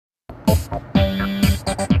Welcome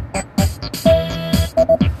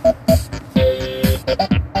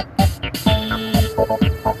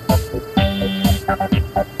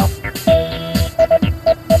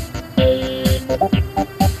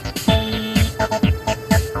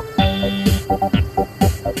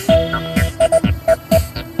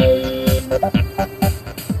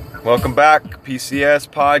back, PCS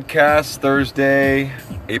Podcast, Thursday,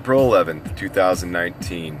 April 11th,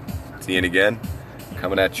 2019. It's Ian again,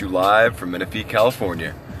 coming at you live from Menifee,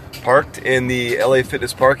 California. Parked in the LA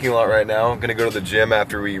Fitness parking lot right now. I'm going to go to the gym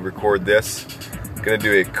after we record this. Going to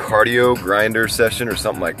do a cardio grinder session or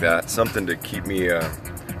something like that. Something to keep me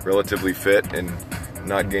relatively fit and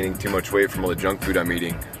not gaining too much weight from all the junk food I'm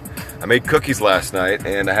eating. I made cookies last night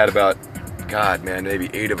and I had about, maybe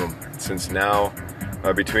 8 of them since now.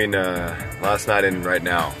 Between last night and right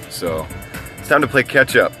now. So it's time to play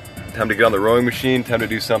catch up. Time to get on the rowing machine. Time to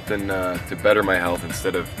do something to better my health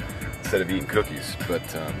instead of eating cookies. But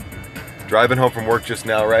driving home from work just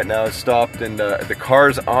now, right now, stopped and the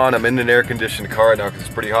car's on. I'm in an air-conditioned car right now because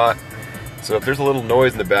it's pretty hot. So if there's a little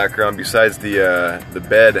noise in the background besides the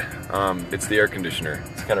bed, it's the air conditioner.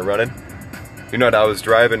 It's kind of running. You know what? I was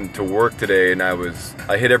driving to work today and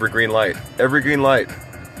I hit every green light. Every green light.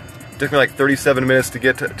 Took me like 37 minutes to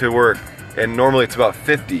get to work, and normally it's about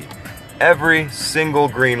 50. Every single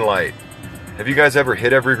green light. Have you guys ever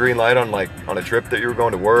hit every green light on a trip that you were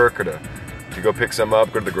going to work or to go pick some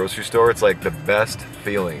up, go to the grocery store? It's like the best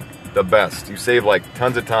feeling. The best. You save like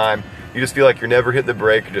tons of time. You just feel like you're never hitting the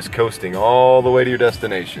brake, you're just coasting all the way to your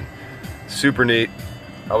destination. Super neat.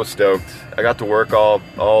 I was stoked. I got to work all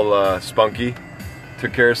spunky.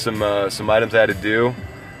 Took care of some items I had to do.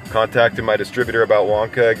 Contacted my distributor about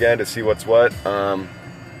Wonka again to see what's what,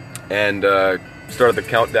 and started the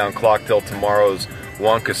countdown clock till tomorrow's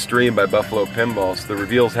Wonka stream by Buffalo Pinball. So the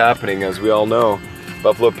reveal's happening, as we all know.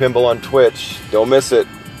 Buffalo Pinball on Twitch, don't miss it.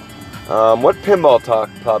 What pinball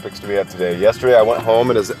topics do we have today? Yesterday I went home,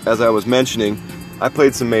 and as I was mentioning, I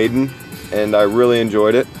played some Maiden, and I really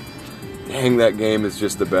enjoyed it. Dang, that game is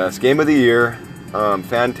just the best. Game of the year,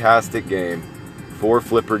 fantastic game,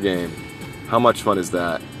 4-flipper game. How much fun is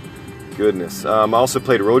that? Goodness. I also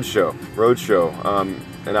played Roadshow,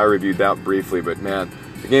 and I reviewed that briefly, but man,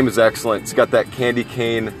 the game is excellent. It's got that candy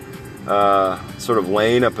cane sort of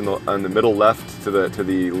lane up on the middle left to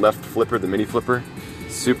the left flipper, the mini flipper.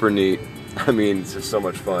 Super neat. I mean, it's just so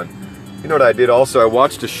much fun. You know what I did also? I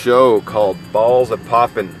watched a show called Balls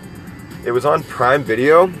A-Poppin'. It was on Prime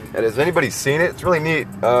Video, and has anybody seen it? It's really neat.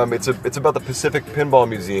 It's about the Pacific Pinball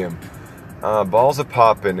Museum. Balls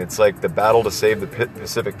A-Poppin', it's like the battle to save the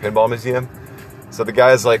Pacific Pinball Museum. So the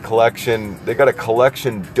guy's collection, they got a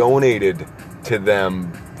collection donated to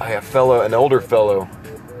them by an older fellow.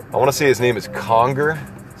 I want to say his name is Conger,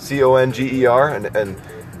 C-O-N-G-E-R, and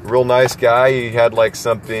real nice guy. He had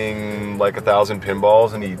something like 1,000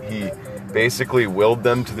 pinballs, and he basically willed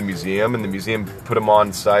them to the museum, and the museum put them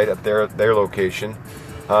on site at their location.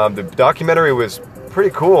 The documentary was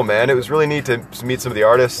pretty cool, man. It was really neat to meet some of the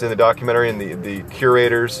artists in the documentary and the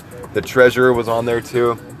curators. The treasurer was on there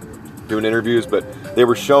too, doing interviews. But they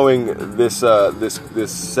were showing this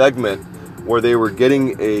segment where they were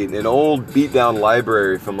getting an old beat-down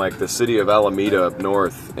library from the city of Alameda up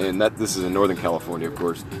north, and this is in Northern California, of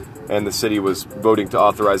course. And the city was voting to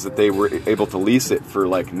authorize that they were able to lease it for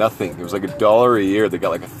nothing. It was $1 a year. They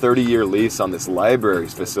got a 30-year lease on this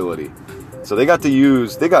library's facility. So they got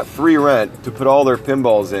free rent to put all their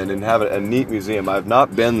pinballs in and have a neat museum. I've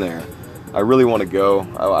not been there. I really want to go.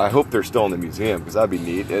 I hope they're still in the museum because that'd be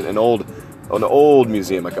neat. An old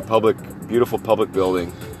museum, like a beautiful public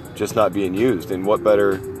building, just not being used. And what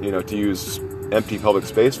better, to use empty public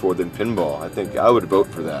space for than pinball? I think I would vote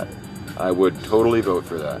for that. I would totally vote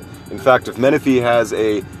for that. In fact, if Menifee has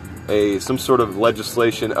some sort of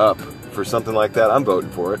legislation up for something like that, I'm voting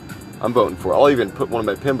for it. I'll even put one of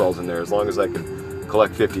my pinballs in there as long as I can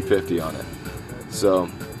collect 50-50 on it. So,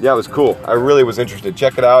 yeah, it was cool. I really was interested.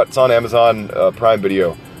 Check it out. It's on Amazon Prime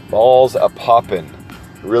Video. Balls A-Poppin'.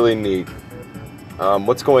 Really neat.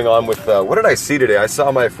 What's going on with... what did I see today? I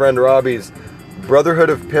saw my friend Robbie's Brotherhood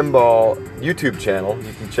of Pinball YouTube channel.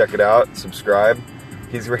 You can check it out. Subscribe.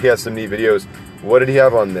 He has some neat videos. What did he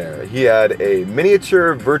have on there? He had a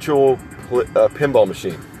miniature virtual pinball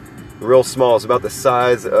machine. Real small. It's about the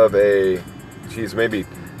size of maybe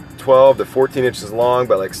 12 to 14 inches long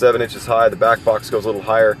by 7 inches high. The back box goes a little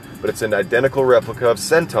higher, but it's an identical replica of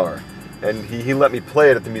Centaur. And he let me play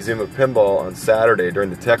it at the Museum of Pinball on Saturday during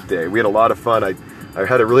the Tech Day. We had a lot of fun. I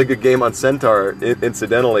had a really good game on Centaur,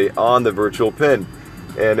 incidentally, on the virtual pin.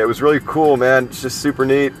 And it was really cool, man. It's just super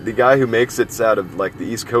neat. The guy who makes it's out of the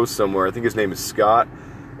East Coast somewhere. I think his name is Scott.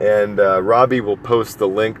 And Robbie will post the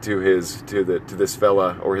link to this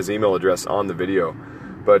fella or his email address on the video.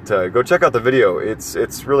 But go check out the video.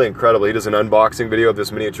 It's really incredible. He does an unboxing video of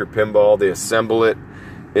this miniature pinball. They assemble it.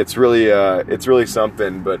 It's really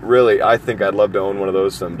something. But really, I think I'd love to own one of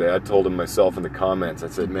those someday. I told him myself in the comments. I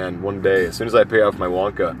said, man, one day, as soon as I pay off my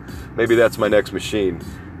Wonka, maybe that's my next machine.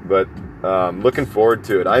 But looking forward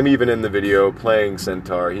to it. I'm even in the video playing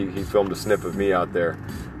Centaur. He filmed a snip of me out there.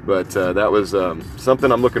 But that was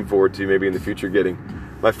something I'm looking forward to maybe in the future getting.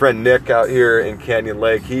 My friend Nick out here in Canyon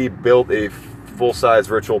Lake, he built a full-size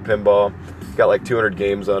virtual pinball. Got like 200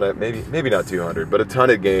 games on it, maybe not 200, but a ton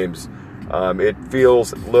of games.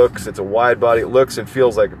 It's a wide body. It looks and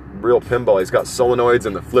feels like real pinball. He's got solenoids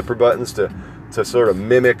and the flipper buttons to sort of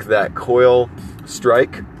mimic that coil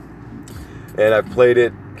strike. And I've played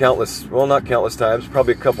it not countless times,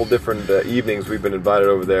 probably a couple different evenings we've been invited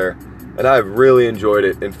over there. And I've really enjoyed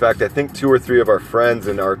it. In fact, I think 2 or 3 of our friends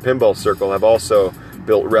in our pinball circle have also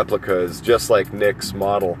built replicas, just like Nick's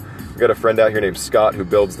model. We've got a friend out here named Scott who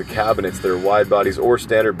builds the cabinets. They're wide bodies or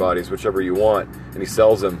standard bodies, whichever you want, and he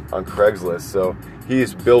sells them on Craigslist. So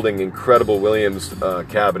he's building incredible Williams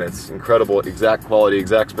cabinets, incredible exact quality,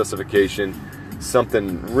 exact specification.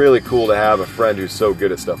 Something really cool to have a friend who's so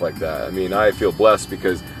good at stuff like that. I mean, I feel blessed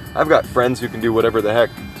because I've got friends who can do whatever the heck.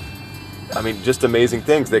 I mean, just amazing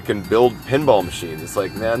things. They can build pinball machines. It's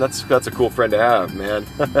like, man, that's a cool friend to have, man.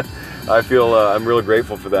 I feel I'm really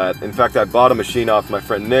grateful for that. In fact, I bought a machine off my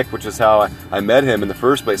friend Nick, which is how I met him in the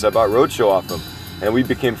first place. I bought Roadshow off him, and we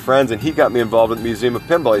became friends. And he got me involved with the Museum of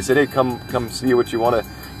Pinball. He said, "Hey, come see what you want to,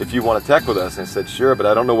 if you want to tech with us." And I said, "Sure, but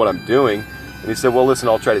I don't know what I'm doing." And he said, "Well, listen,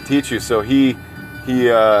 I'll try to teach you." So he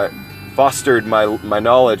fostered my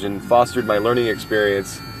knowledge and fostered my learning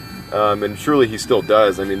experience. And truly he still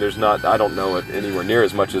does. I mean, I don't know it anywhere near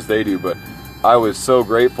as much as they do, but I was so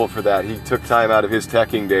grateful for that. He took time out of his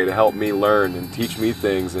teching day to help me learn and teach me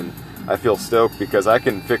things, and I feel stoked because I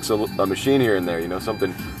can fix a machine here and there, you know,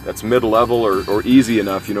 something that's mid-level or easy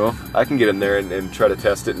enough, you know. I can get in there and try to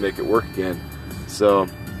test it and make it work again. So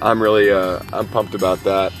I'm really, I'm pumped about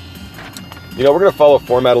that. You know, we're going to follow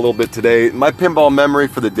format a little bit today. My pinball memory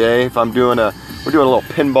for the day, we're doing a little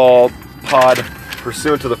pinball pod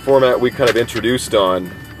pursuant to the format we kind of introduced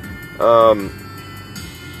on.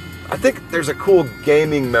 I think there's a cool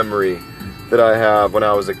gaming memory that I have when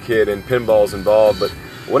I was a kid, and pinball's involved. But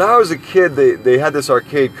when I was a kid, they had this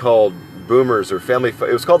arcade called Boomers, or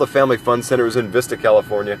it was called the Family Fun Center. It was in Vista,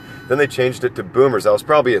 California. Then they changed it to Boomers. I was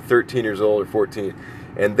probably at 13 years old or 14.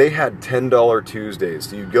 And they had $10 Tuesdays.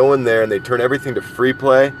 So you'd go in there and they'd turn everything to free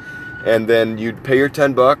play, and then you'd pay your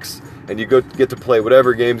 $10 and you get to play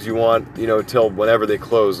whatever games you want, you know, till whenever they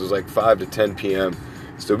close. It was like 5 to 10 p.m.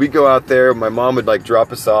 So we'd go out there, my mom would like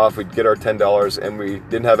drop us off, we'd get our $10, and we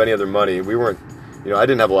didn't have any other money. We weren't, you know, I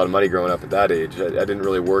didn't have a lot of money growing up at that age. I didn't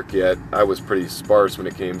really work yet. I was pretty sparse when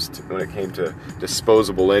it came to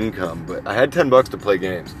disposable income, but I had $10 to play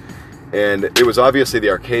games. And it was obviously the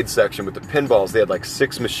arcade section with the pinballs. They had like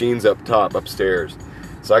 6 machines up top, upstairs.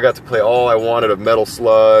 So I got to play all I wanted of Metal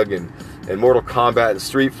Slug and Mortal Kombat and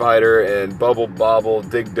Street Fighter and Bubble Bobble,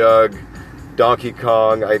 Dig Dug, Donkey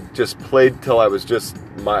Kong. I just played till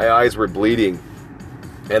my eyes were bleeding.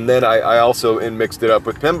 And then I also mixed it up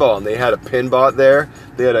with pinball. And they had a Pinbot there.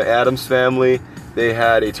 They had an Addams Family. They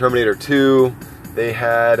had a Terminator 2. They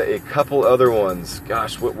had a couple other ones.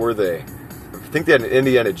 Gosh, what were they? I think they had an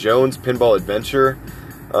Indiana Jones Pinball Adventure.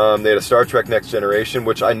 They had a Star Trek Next Generation,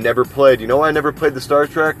 which I never played. You know why I never played the Star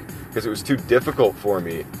Trek? Because it was too difficult for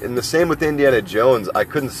me. And the same with Indiana Jones. I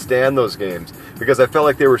couldn't stand those games because I felt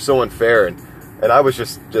like they were so unfair. And I was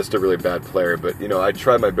just a really bad player. But, you know, I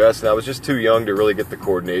tried my best, and I was just too young to really get the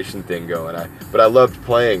coordination thing going. But I loved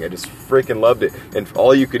playing. I just freaking loved it. And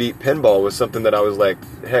all you could eat pinball was something that I was like,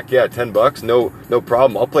 heck yeah, $10? No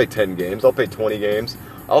problem. I'll play 10 games. I'll play 20 games.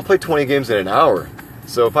 I'll play 20 games in an hour.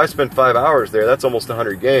 So if I spend 5 hours there, that's almost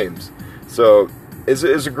 100 games. So it's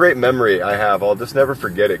a great memory I have. I'll just never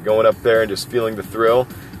forget it, going up there and just feeling the thrill,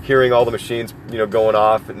 hearing all the machines, you know, going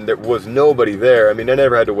off, and there was nobody there. I mean, I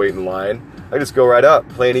never had to wait in line. I just go right up,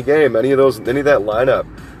 play any game, any of that lineup.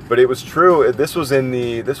 But it was true. This would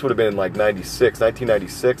have been in like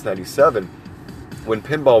 1996, 97, when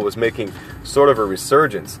pinball was making sort of a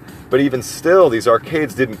resurgence. But even still, these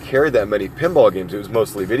arcades didn't carry that many pinball games. It was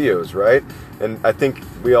mostly videos, right? And I think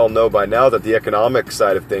we all know by now that the economic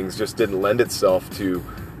side of things just didn't lend itself to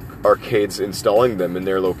arcades installing them in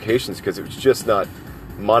their locations because it was just not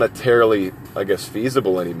monetarily, I guess,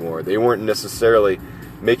 feasible anymore. They weren't necessarily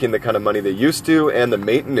making the kind of money they used to, and the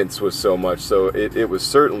maintenance was so much, so it was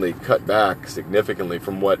certainly cut back significantly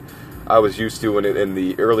from what I was used to in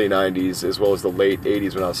the early 90s as well as the late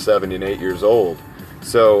 80s when I was 7 and 8 years old.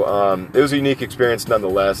 So it was a unique experience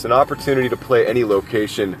nonetheless. An opportunity to play any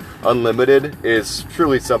location unlimited is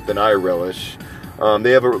truly something I relish.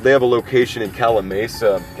 They have a location in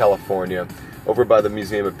Calamasa, California, over by the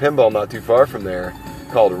Museum of Pinball, not too far from there,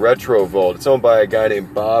 called Retro Vault. It's owned by a guy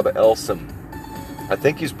named Bob Elsom. I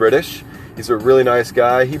think he's British. He's a really nice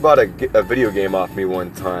guy. He bought a video game off me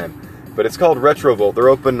one time. But it's called Retro Vault. They're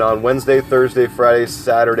open on Wednesday, Thursday, Friday,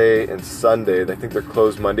 Saturday, and Sunday. I think they're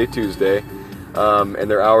closed Monday, Tuesday.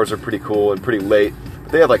 And their hours are pretty cool and pretty late.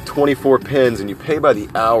 But they have like 24 pins, and you pay by the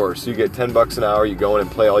hour. So you get $10 an hour. You go in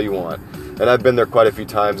and play all you want. And I've been there quite a few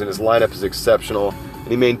times, and his lineup is exceptional. And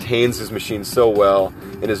he maintains his machine so well.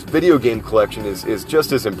 And his video game collection is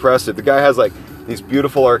just as impressive. The guy has like these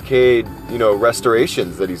beautiful arcade,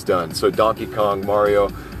 restorations that he's done. So Donkey Kong,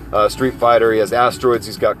 Mario, Street Fighter. He has Asteroids.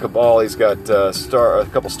 He's got Cabal. He's got a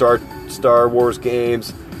couple Star Wars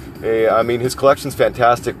games. I mean, his collection's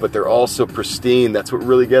fantastic, but they're all so pristine. That's what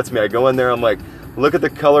really gets me. I go in there, I'm like, look at the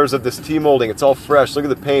colors of this T-molding. It's all fresh. Look at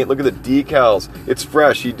the paint. Look at the decals. It's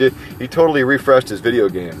fresh. He totally refreshed his video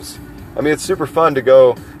games. I mean, it's super fun to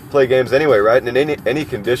go play games anyway, right? And in any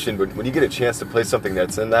condition, but when you get a chance to play something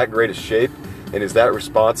that's in that great a shape and is that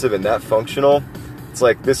responsive and that functional, it's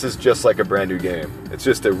like this is just like a brand new game. It's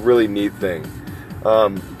just a really neat thing.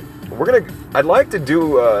 I'd like to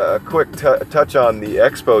do a quick touch on the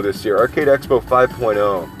Expo this year, Arcade Expo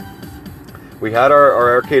 5.0. We had our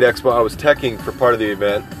Arcade Expo. I was teching for part of the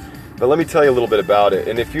event, but let me tell you a little bit about it.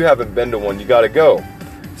 And if you haven't been to one, you got to go.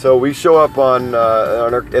 So we show up at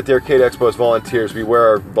the Arcade Expo as volunteers. We wear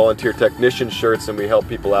our volunteer technician shirts and we help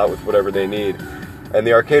people out with whatever they need. And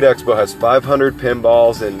the Arcade Expo has 500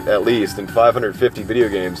 pinballs at least and 550 video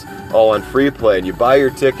games, all on free play. And you buy your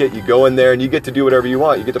ticket, you go in there, and you get to do whatever you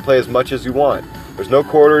want. You get to play as much as you want. There's no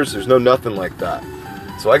quarters, there's no nothing like that.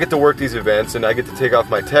 So I get to work these events, and I get to take off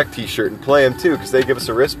my tech t-shirt and play them too, because they give us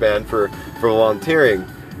a wristband for volunteering.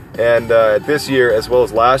 And this year, as well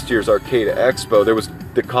as last year's Arcade Expo, there was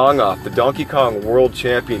the Kong-Off, the Donkey Kong World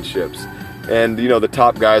Championships. And, the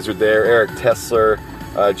top guys are there, Eric Tesler,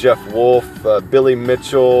 Jeff Wolf, Billy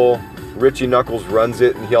Mitchell, Richie Knuckles runs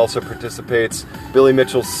it, and he also participates. Billy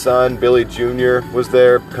Mitchell's son, Billy Jr., was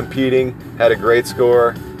there competing, had a great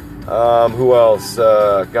score. Who else?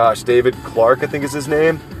 David Clark, I think is his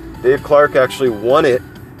name. Dave Clark actually won it,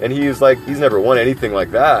 and he's never won anything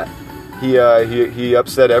like that. He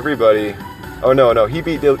upset everybody. Oh no, he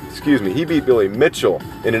beat Billy Mitchell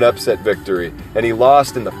in an upset victory, and he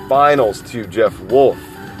lost in the finals to Jeff Wolf.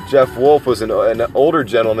 Jeff Wolf was an older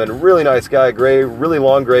gentleman, really nice guy, really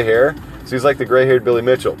long gray hair, so he's like the gray-haired Billy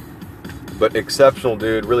Mitchell. But exceptional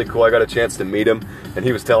dude, really cool. I got a chance to meet him, and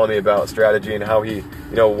he was telling me about strategy and how he,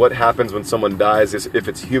 what happens when someone dies, is if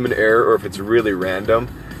it's human error or if it's really random.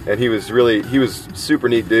 And he was super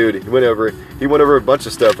neat dude. He went over a bunch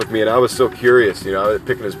of stuff with me, and I was so curious, I was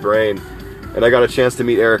picking his brain. And I got a chance to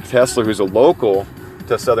meet Eric Tesler, who's a local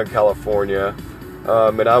to Southern California.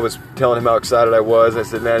 And I was telling him how excited I was. I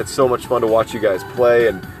said, man, it's so much fun to watch you guys play,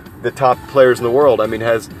 and the top players in the world. I mean,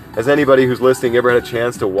 has anybody who's listening ever had a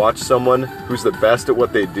chance to watch someone who's the best at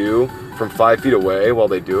what they do from 5 feet away while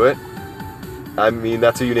they do it? I mean,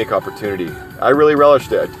 that's a unique opportunity. I really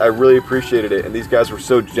relished it. I really appreciated it. And these guys were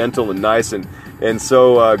so gentle and nice and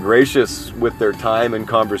so gracious with their time and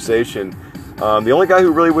conversation. The only guy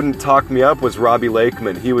who really wouldn't talk me up was Robbie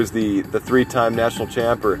Lakeman. He was the 3-time national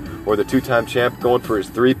champ or the 2-time champ going for his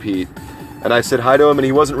 3-peat. And I said hi to him, and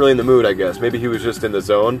he wasn't really in the mood, I guess. Maybe he was just in the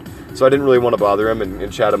zone. So I didn't really want to bother him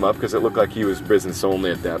and chat him up because it looked like he was business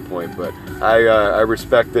only at that point. But I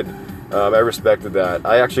respected that.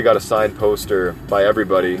 I actually got a signed poster by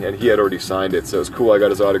everybody, and he had already signed it. So it was cool. I got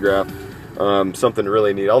his autograph. Something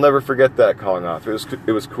really neat. I'll never forget that Kong-Off.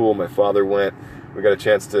 It was cool. My father went. We got a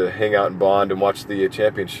chance to hang out and bond and watch the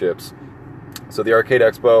championships. So the Arcade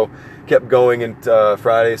Expo kept going into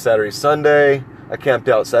Friday, Saturday, Sunday. I camped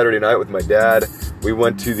out Saturday night with my dad. We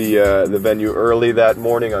went to the venue early that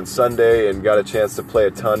morning on Sunday and got a chance to play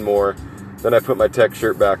a ton more. Then I put my tech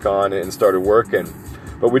shirt back on and started working.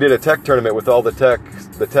 But we did a tech tournament with all the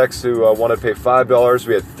techs who wanted to pay $5.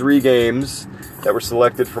 We had 3 games that were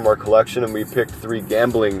selected from our collection, and we picked 3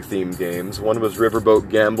 gambling-themed games. One was Riverboat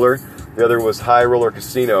Gambler, the other was High Roller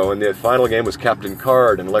Casino, and the final game was Captain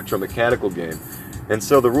Card, an electromechanical game. And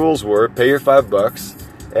so the rules were, pay your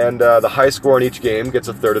 $5, and the high score in each game gets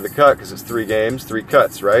a third of the cut, because it's 3 games, 3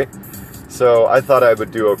 cuts, right? So I thought I would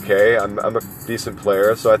do okay. I'm a decent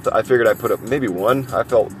player, so I figured I'd put up maybe one. I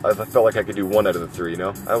felt like I could do one out of the three.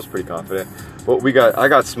 I was pretty confident. But I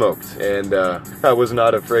got smoked, and I was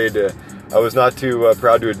not afraid to. I was not too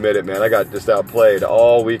proud to admit it, man. I got just outplayed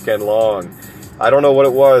all weekend long. I don't know what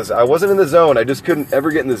it was. I wasn't in the zone. I just couldn't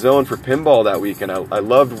ever get in the zone for pinball that weekend. I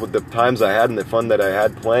loved the times I had and the fun that I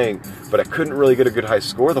had playing, but I couldn't really get a good high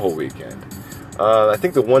score the whole weekend. I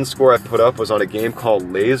think the one score I put up was on a game called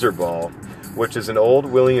Laser Ball, which is an old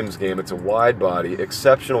Williams game. It's a wide body,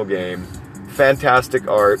 exceptional game, fantastic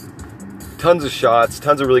art, tons of shots,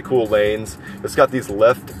 tons of really cool lanes. It's got these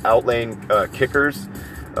left out lane kickers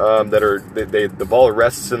that are, the ball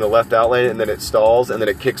rests in the left out lane and then it stalls and then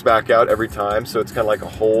it kicks back out every time. So it's kind of like a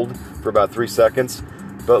hold for about 3 seconds.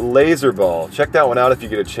 But Laser Ball, check that one out if you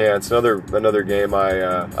get a chance. Another game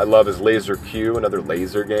I love is Laser Q, another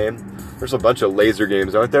laser game. There's a bunch of laser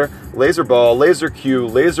games, aren't there? Laser Ball, Laser Q,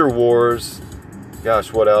 Laser Wars.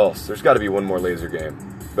 Gosh, what else? There's got to be one more laser game.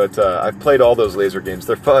 But I've played all those laser games.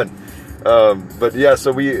 They're fun. But yeah,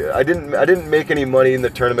 so I didn't make any money in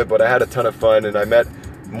the tournament, but I had a ton of fun, and I met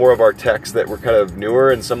more of our techs that were kind of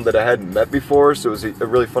newer and some that I hadn't met before. So it was a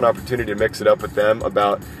really fun opportunity to mix it up with them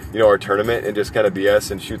about our tournament and just kind of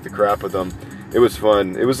BS and shoot the crap with them. It was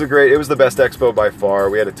fun. It was the best expo by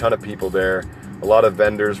far. We had a ton of people there. A lot of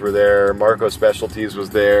vendors were there. Marco Specialties was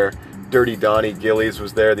there. Dirty Donnie Gillies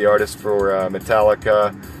was there, the artist for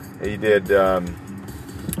Metallica. He did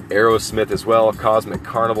Aerosmith as well. Cosmic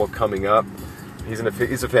Carnival coming up. He's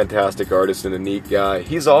a fantastic artist and a neat guy.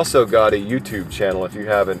 He's also got a YouTube channel. If you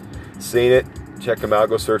haven't seen it, check him out.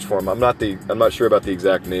 Go search for him. I'm not sure about the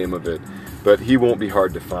exact name of it, but he won't be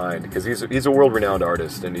hard to find because he's a world-renowned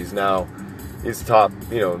artist, and he's top 5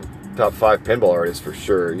 pinball artist for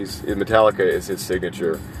sure. Metallica is his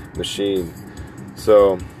signature machine.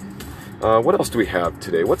 So what else do we have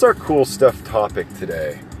today? What's our cool stuff topic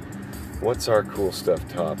today?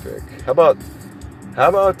 How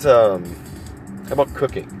about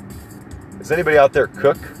cooking? Does anybody out there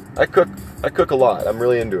cook? I cook a lot. I'm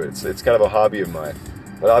really into it. It's kind of a hobby of mine.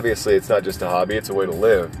 But obviously it's not just a hobby, it's a way to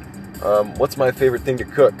live. What's my favorite thing to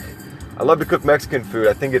cook? I love to cook Mexican food.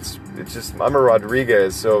 I think it's just, I'm a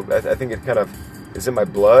Rodriguez, so I think it kind of is in my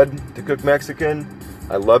blood to cook Mexican.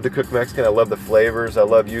 I love to cook Mexican. I love the flavors. I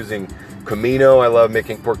love using comino. I love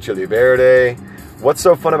making pork chili verde. What's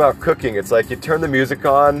so fun about cooking? It's like you turn the music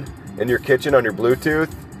on in your kitchen on your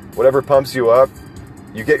Bluetooth, whatever pumps you up,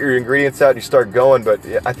 you get your ingredients out and you start going, but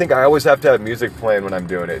I think I always have to have music playing when I'm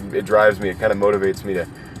doing it. It drives me, it kind of motivates me to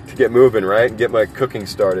get moving, right, and get my cooking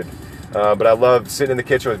started. But I love sitting in the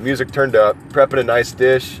kitchen with music turned up, prepping a nice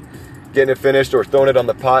dish, getting it finished, or throwing it on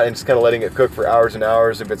the pot and just kind of letting it cook for hours and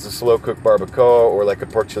hours. If it's a slow cooked barbacoa, or like a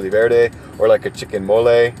pork chili verde, or like a chicken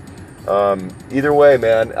mole. Either way,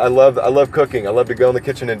 man, I love cooking. I love to go in the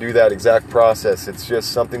kitchen and do that exact process. It's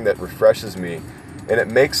just something that refreshes me. And it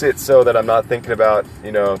makes it so that I'm not thinking about,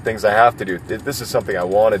 things I have to do. This is something I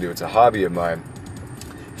want to do. It's a hobby of mine.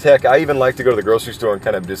 Heck, I even like to go to the grocery store and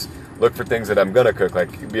kind of just look for things that I'm going to cook, like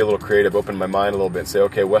be a little creative, open my mind a little bit, and say,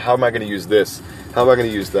 okay, well, how am I going to use this? How am I going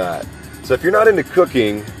to use that? So if you're not into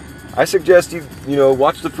cooking, I suggest you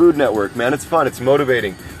watch the Food Network, man. It's fun. It's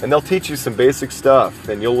motivating. And they'll teach you some basic stuff,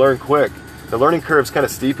 and you'll learn quick. The learning curve's kind of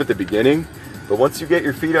steep at the beginning, but once you get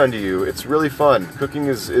your feet under you, it's really fun. Cooking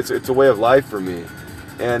it's a way of life for me.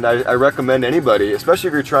 And I recommend anybody, especially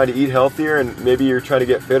if you're trying to eat healthier and maybe you're trying to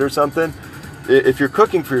get fit or something, if you're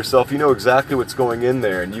cooking for yourself, you know exactly what's going in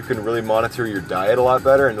there, and you can really monitor your diet a lot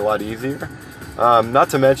better and a lot easier.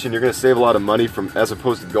 Not to mention, you're going to save a lot of money as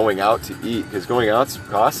opposed to going out to eat, because going out's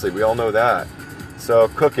costly. We all know that. So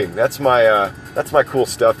cooking, that's my cool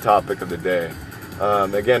stuff topic of the day.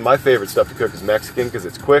 Again, my favorite stuff to cook is Mexican because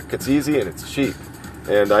it's quick, it's easy, and it's cheap.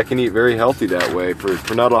 And I can eat very healthy that way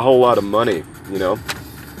for not a whole lot of money,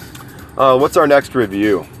 What's our next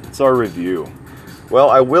review? What's our review? Well,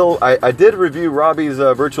 I did review Robbie's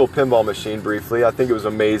virtual pinball machine briefly. I think it was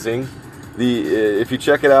amazing. If you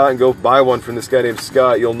check it out and go buy one from this guy named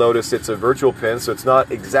Scott, you'll notice it's a virtual pin, so it's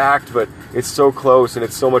not exact, but it's so close and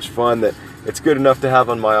it's so much fun that it's good enough to have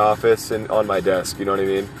on my office and on my desk, you know what I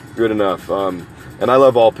mean? Good enough. And I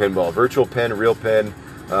love all pinball. Virtual pin, real pin,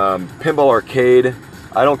 pinball arcade.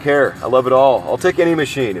 I don't care. I love it all. I'll take any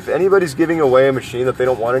machine. If anybody's giving away a machine that they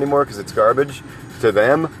don't want anymore because it's garbage, to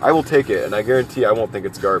them, I will take it, and I guarantee I won't think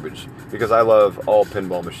it's garbage because I love all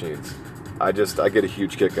pinball machines. I get a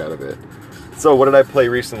huge kick out of it. So what did I play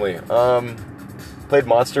recently? Played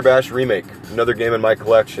Monster Bash Remake, another game in my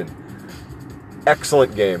collection.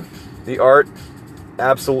 Excellent game. The art,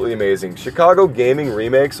 absolutely amazing. Chicago gaming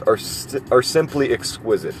remakes are simply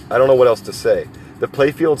exquisite. I don't know what else to say. The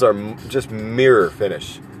playfields are just mirror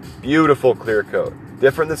finish. Beautiful clear coat.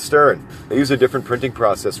 Different than Stern. They use a different printing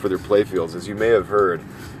process for their playfields, as you may have heard.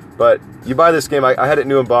 But you buy this game, I had it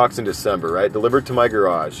new in box in December, right? Delivered to my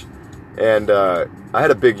garage. And I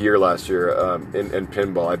had a big year last year in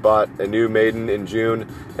pinball. I bought a new Maiden in June,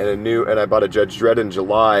 and I bought a Judge Dredd in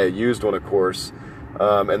July, a used one, of course.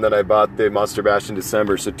 And then I bought the Monster Bash in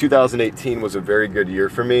December. So 2018 was a very good year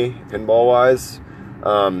for me, pinball-wise.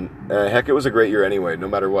 Heck, it was a great year anyway, no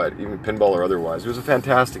matter what, even pinball or otherwise. It was a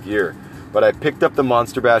fantastic year. But I picked up the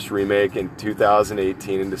Monster Bash remake in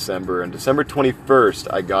 2018 in December. And December 21st,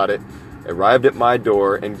 I got it. Arrived at my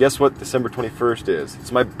door, and guess what December 21st is?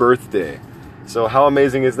 It's my birthday. So how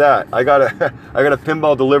amazing is that? I got a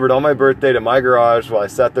pinball delivered on my birthday to my garage while I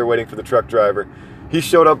sat there waiting for the truck driver. He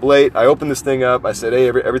showed up late. I opened this thing up. I said, hey,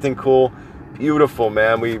 everything cool? Beautiful,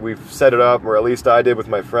 man. We've set it up, or at least I did with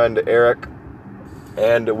my friend Eric,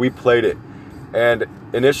 and we played it. And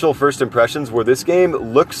initial first impressions were this game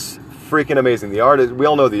looks freaking amazing. The art, we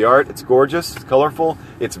all know the art. It's gorgeous. It's colorful.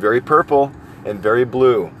 It's very purple and very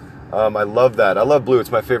blue. I love that. I love blue.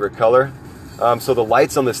 It's my favorite color. So the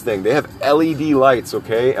lights on this thing, they have LED lights,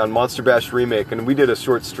 okay, on Monster Bash Remake. And we did a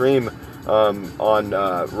short stream on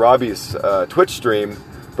Robbie's Twitch stream,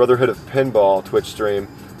 Brotherhood of Pinball Twitch stream,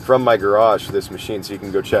 from my garage for this machine, so you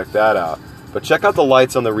can go check that out. But check out the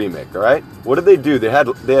lights on the remake, all right? What did they do? They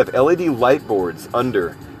have LED light boards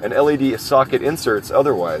under and LED socket inserts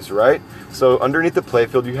otherwise, right? So underneath the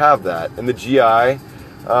playfield, you have that. And the GI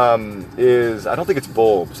is, I don't think it's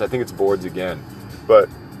bulbs. I think it's boards again. But,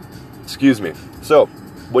 excuse me. So,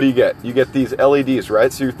 what do you get? You get these LEDs,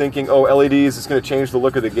 right? So you're thinking, oh, LEDs is going to change the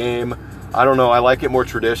look of the game. I don't know. I like it more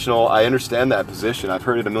traditional. I understand that position. I've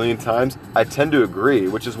heard it a million times. I tend to agree,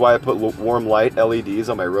 which is why I put warm light LEDs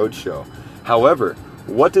on my Roadshow. However,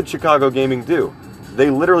 what did Chicago Gaming do? They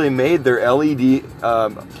literally made their LED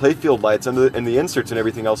playfield lights and the inserts and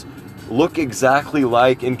everything else look exactly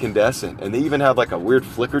like incandescent. And they even have like a weird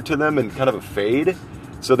flicker to them and kind of a fade.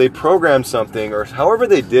 So they programmed something, or however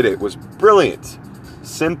they did it, was brilliant.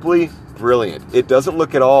 Simply brilliant. It doesn't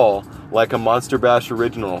look at all like a Monster Bash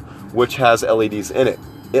original, which has LEDs in it.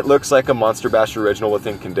 It looks like a Monster Bash original with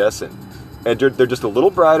incandescent. And they're just a little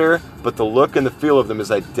brighter, but the look and the feel of them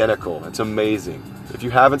is identical. It's amazing. If you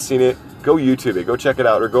haven't seen it, go YouTube it, go check it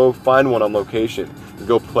out, or go find one on location and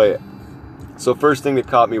go play it. So first thing that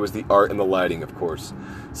caught me was the art and the lighting, of course.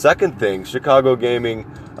 Second thing, Chicago Gaming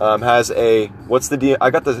has I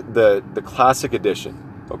got the classic edition.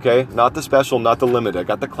 Okay, not the special, not the limited. I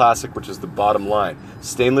got the classic, which is the bottom line.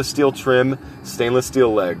 Stainless steel trim, stainless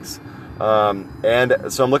steel legs.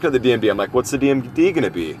 And so I'm looking at the DMD. I'm like, what's the DMD going to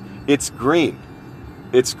be? It's green.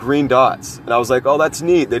 It's green dots. And I was like, oh, that's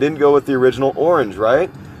neat. They didn't go with the original orange,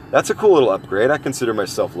 right? That's a cool little upgrade. I consider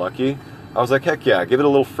myself lucky. I was like, heck yeah, give it a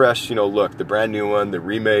little fresh, look. The brand new one, the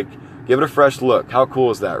remake. Give it a fresh look. How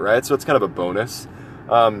cool is that, right? So it's kind of a bonus.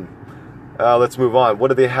 Let's move on. What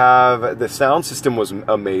do they have? The sound system was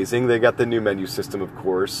amazing. They got the new menu system, of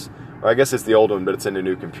course. Or I guess it's the old one, but it's in a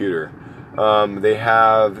new computer. They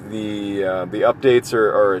have the updates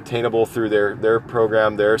are attainable through their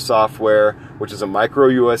program, their software, which is a micro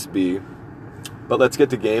USB. But let's get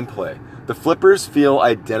to gameplay. The flippers feel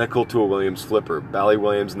identical to a Williams flipper, Bally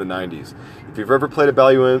Williams in the 90s. If you've ever played a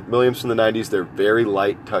Bally Williams from the 90s, they're very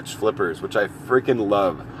light touch flippers, which I freaking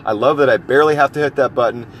love. I love that I barely have to hit that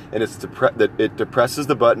button, and it depresses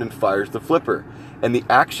the button and fires the flipper. And the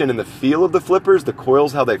action and the feel of the flippers, the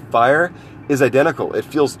coils, how they fire, is identical. It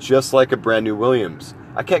feels just like a brand new Williams.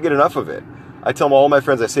 I can't get enough of it. I tell all my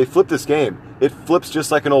friends, I say, flip this game. It flips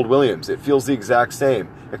just like an old Williams. It feels the exact same,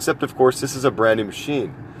 except of course this is a brand new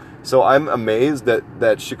machine. So I'm amazed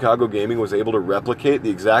that Chicago Gaming was able to replicate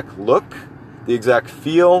the exact look, the exact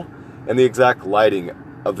feel, and the exact lighting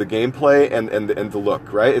of the gameplay and the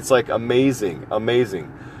look, right? It's like amazing,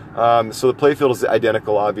 amazing. So the playfield is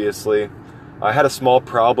identical, obviously. I had a small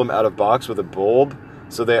problem out of box with a bulb.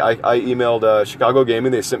 So I emailed Chicago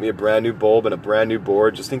Gaming. They sent me a brand new bulb and a brand new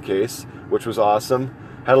board just in case, which was awesome.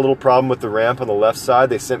 Had a little problem with the ramp on the left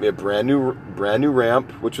side. They sent me a brand new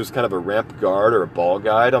ramp, which was kind of a ramp guard or a ball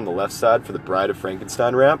guide on the left side for the Bride of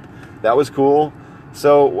Frankenstein ramp. That was cool.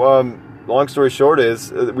 So long story short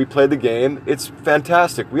is we played the game. It's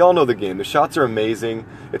fantastic. We all know the game. The shots are amazing.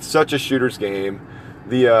 It's such a shooter's game.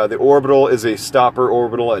 The orbital is a stopper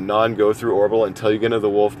orbital, a non-go-through orbital until you get into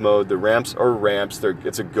the wolf mode. The ramps are ramps.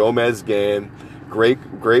 It's a Gomez game. Great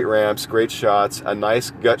ramps, great shots, a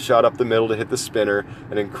nice gut shot up the middle to hit the spinner,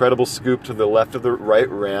 an incredible scoop to the left of the right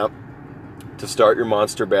ramp to start your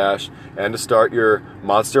Monster Bash and to start your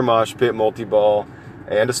Monster Mosh Pit multi-ball.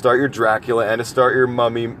 and to start your Dracula, and to start your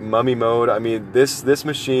mummy mode. I mean, this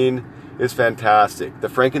machine is fantastic. The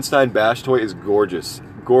Frankenstein Bash toy is gorgeous.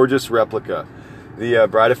 Gorgeous replica. The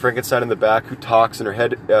Bride of Frankenstein in the back who talks and her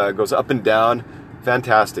head goes up and down.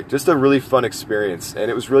 Fantastic. Just a really fun experience.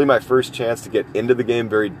 And it was really my first chance to get into the game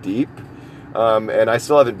very deep. And I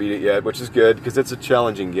still haven't beat it yet, which is good because it's a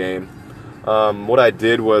challenging game. What I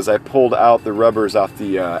did was I pulled out the rubbers off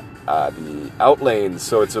the outlanes,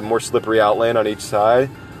 so it's a more slippery outlane on each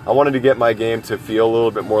side. I wanted to get my game to feel a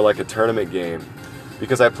little bit more like a tournament game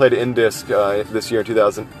because I played Indisc this year in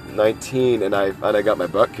 2019 and I got my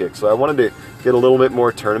butt kicked. So I wanted to get a little bit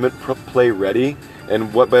more tournament play ready,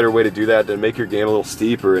 and what better way to do that than make your game a little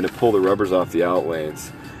steeper and to pull the rubbers off the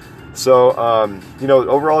outlanes. So,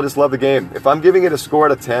 overall I just love the game. If I'm giving it a score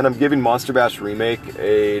out of 10, I'm giving Monster Bash Remake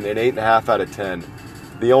an 8.5 out of 10.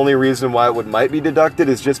 The only reason why it might be deducted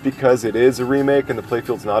is just because it is a remake and the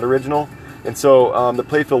playfield's not original. And so the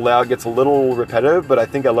playfield layout gets a little repetitive, but I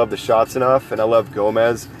think I love the shots enough and I love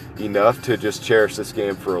Gomez enough to just cherish this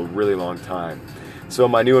game for a really long time. So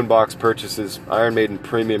my new in-box purchases, Iron Maiden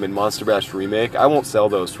Premium and Monster Bash Remake, I won't sell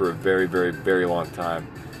those for a very, very, very long time.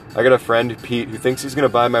 I got a friend, Pete, who thinks he's going to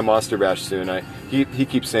buy my Monster Bash soon. He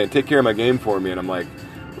keeps saying, take care of my game for me, and I'm like,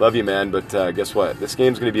 love you, man, but guess what? This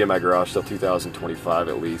game's going to be in my garage till 2025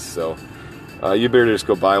 at least, so you better just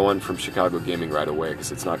go buy one from Chicago Gaming right away,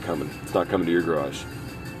 because it's not coming to your garage.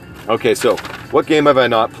 Okay, so what game have I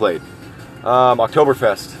not played?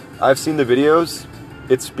 Oktoberfest. I've seen the videos.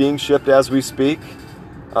 It's being shipped as we speak,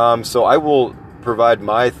 so I will provide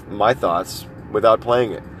my thoughts without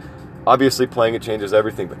playing it. Obviously, playing it changes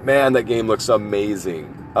everything, but man, that game looks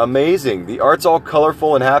amazing. Amazing. The art's all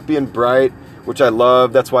colorful and happy and bright, which I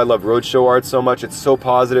love. That's why I love Roadshow art so much. It's so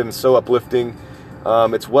positive and so uplifting.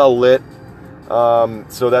 It's well lit.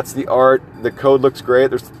 So that's the art. The code looks great.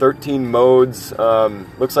 There's 13 modes.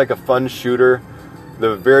 Looks like a fun shooter.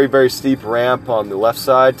 The very, very steep ramp on the left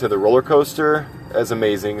side to the roller coaster is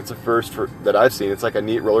amazing. It's a first that I've seen. It's like a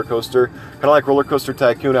neat roller coaster. Kind of like Roller Coaster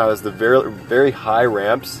Tycoon. It has the very, very high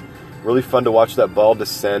ramps. Really fun to watch that ball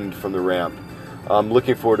descend from the ramp. I'm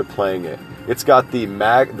looking forward to playing it. It's got the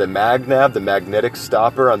magnav, the magnetic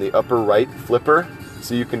stopper on the upper right flipper,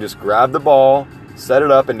 so you can just grab the ball, set it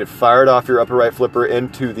up, and then fire it off your upper right flipper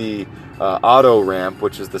into the auto ramp,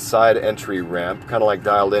 which is the side entry ramp, kind of like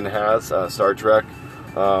Dialed In has, Star Trek,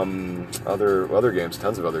 other games,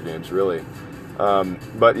 tons of other games, really.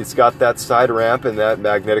 But it's got that side ramp and that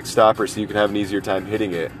magnetic stopper, so you can have an easier time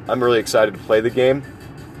hitting it. I'm really excited to play the game.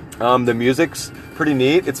 The music's pretty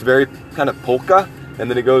neat. It's very kind of polka,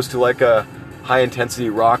 and then it goes to like a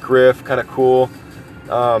high-intensity rock riff, kind of cool.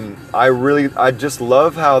 I just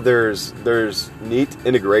love how there's neat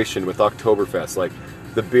integration with Oktoberfest, like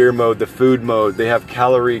the beer mode, the food mode. They have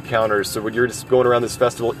calorie counters, so when you're just going around this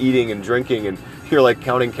festival eating and drinking, and you're like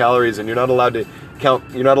counting calories, and you're not allowed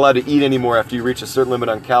to eat anymore after you reach a certain limit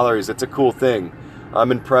on calories. It's a cool thing.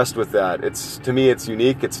 I'm impressed with that. To me, it's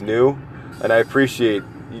unique, it's new, and I appreciate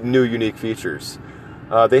new unique features.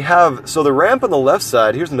 They have, so the ramp on the left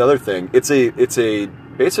side, here's another thing. It's like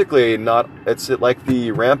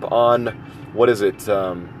the ramp on, what is it?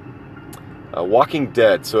 Walking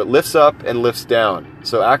Dead. So it lifts up and lifts down.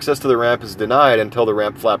 So access to the ramp is denied until the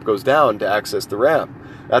ramp flap goes down to access the ramp.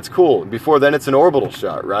 That's cool. Before then it's an orbital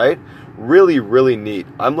shot, right? Really, really neat.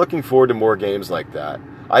 I'm looking forward to more games like that.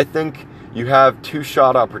 I think you have 2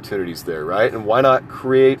 shot opportunities there, right? And why not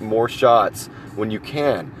create more shots when you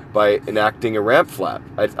can by enacting a ramp flap?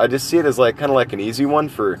 I just see it as like kind of like an easy one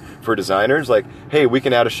for designers. Like, hey, we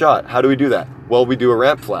can add a shot. How do we do that? Well, we do a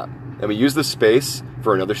ramp flap, and we use the space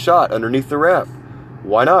for another shot underneath the ramp.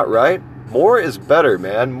 Why not, right? More is better,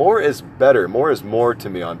 man. More is better. More is more to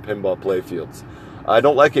me on pinball playfields. I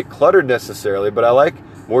don't like it cluttered necessarily, but I like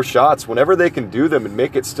more shots. Whenever they can do them and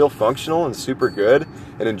make it still functional and super good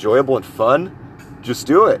and enjoyable and fun, just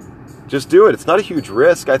do it. Just do it. It's not a huge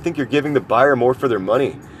risk. I think you're giving the buyer more for their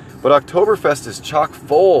money. But Oktoberfest is chock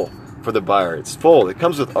full for the buyer. It's full. It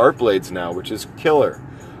comes with art blades now, which is killer.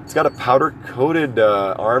 It's got a powder-coated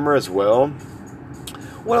armor as well.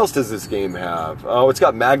 What else does this game have? Oh, it's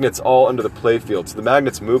got magnets all under the playfield. So the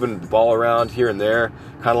magnets moving the ball around here and there,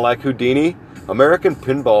 kind of like Houdini. American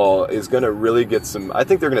Pinball is going to really get some... I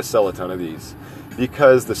think they're going to sell a ton of these.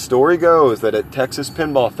 Because the story goes that at Texas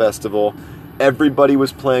Pinball Festival, everybody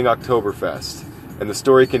was playing Oktoberfest. And the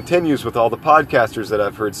story continues with all the podcasters that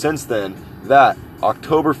I've heard since then, that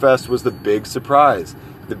Oktoberfest was the big surprise.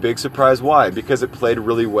 The big surprise, why? Because it played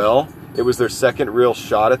really well. It was their second real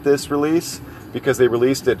shot at this release, because they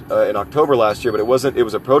released it in October last year, but it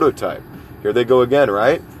was a prototype. Here they go again,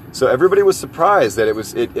 right? So everybody was surprised that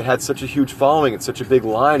it had such a huge following and such a big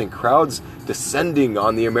line and crowds descending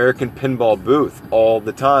on the American Pinball booth all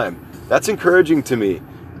the time. That's encouraging to me.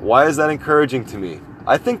 Why is that encouraging to me?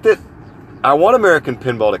 I think that I want American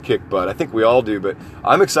Pinball to kick butt. I think we all do, but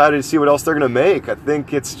I'm excited to see what else they're going to make. I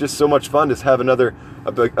think it's just so much fun to have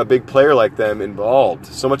a big player like them involved.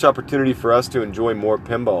 So much opportunity for us to enjoy more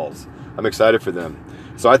pinballs. I'm excited for them.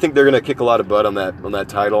 So I think they're going to kick a lot of butt on that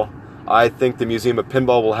title. I think the Museum of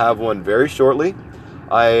Pinball will have one very shortly.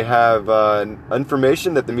 I have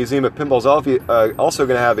information that the Museum of Pinball is also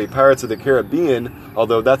going to have a Pirates of the Caribbean,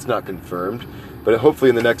 although that's not confirmed. But hopefully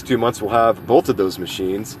in the next 2 months we'll have both of those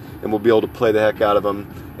machines, and we'll be able to play the heck out of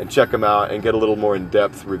them and check them out and get a little more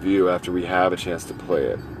in-depth review after we have a chance to play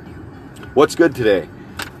it. What's good today?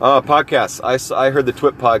 Podcasts. I heard the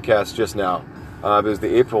TWIP podcast just now. It was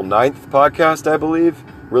the April 9th podcast, I believe.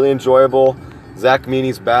 Really enjoyable. Zach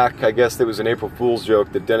Meany's back. I guess it was an April Fool's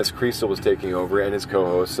joke that Dennis Kriesel was taking over and his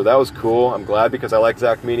co-host. So that was cool. I'm glad because I like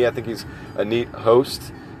Zach Meany. I think he's a neat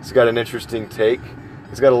host. He's got an interesting take.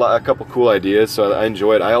 He's got a couple cool ideas, so I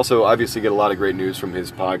enjoy it. I also obviously get a lot of great news from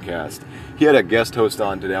his podcast. He had a guest host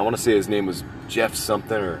on today. I want to say his name was Jeff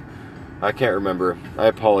something, or I can't remember. I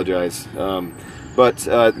apologize. But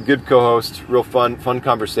good co-host, real fun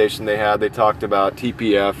conversation they had. They talked about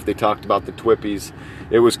TPF. They talked about the Twippies.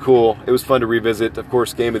 It was cool. It was fun to revisit. Of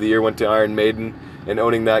course, Game of the Year went to Iron Maiden, and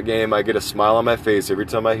owning that game, I get a smile on my face every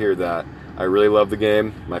time I hear that. I really love the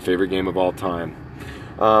game. My favorite game of all time.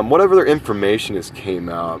 What other information has come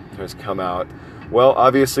out? Well,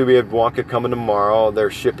 obviously we have Wonka coming tomorrow.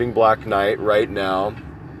 They're shipping Black Knight right now.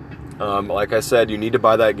 Like I said, you need to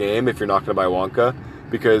buy that game if you're not going to buy Wonka,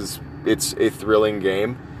 because it's a thrilling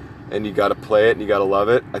game, and you got to play it and you got to love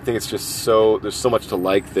it. I think it's just there's so much to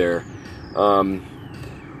like there.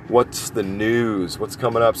 What's the news? What's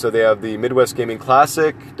coming up? So they have the Midwest Gaming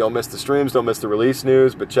Classic. Don't miss the streams, don't miss the release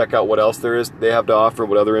news, but check out what else they have to offer,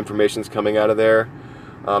 what other information's coming out of there.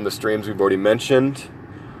 The streams we've already mentioned.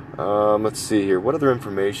 Let's see here. What other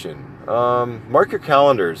information? Mark your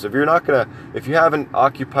calendars. If you haven't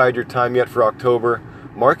occupied your time yet for October,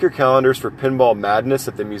 mark your calendars for Pinball Madness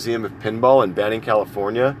at the Museum of Pinball in Banning,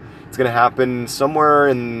 California. It's going to happen somewhere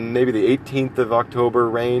in maybe the 18th of October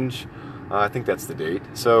range. I think that's the date.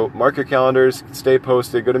 So mark your calendars, stay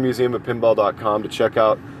posted, go to museumofpinball.com to check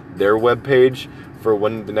out their webpage for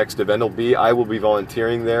when the next event will be. I will be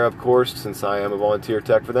volunteering there, of course, since I am a volunteer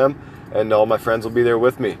tech for them, and all my friends will be there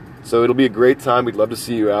with me. So it'll be a great time. We'd love to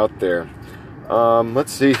see you out there.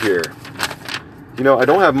 Let's see here. I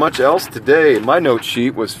don't have much else today. My note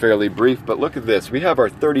sheet was fairly brief, but look at this. We have our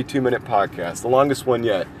 32-minute podcast, the longest one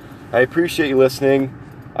yet. I appreciate you listening.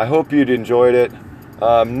 I hope you'd enjoyed it.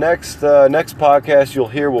 Next podcast you'll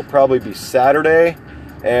hear will probably be Saturday,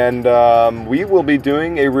 and we will be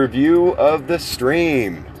doing a review of the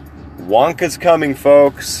stream. Wonka's coming,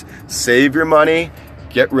 folks. Save your money.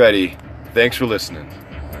 Get ready. Thanks for listening.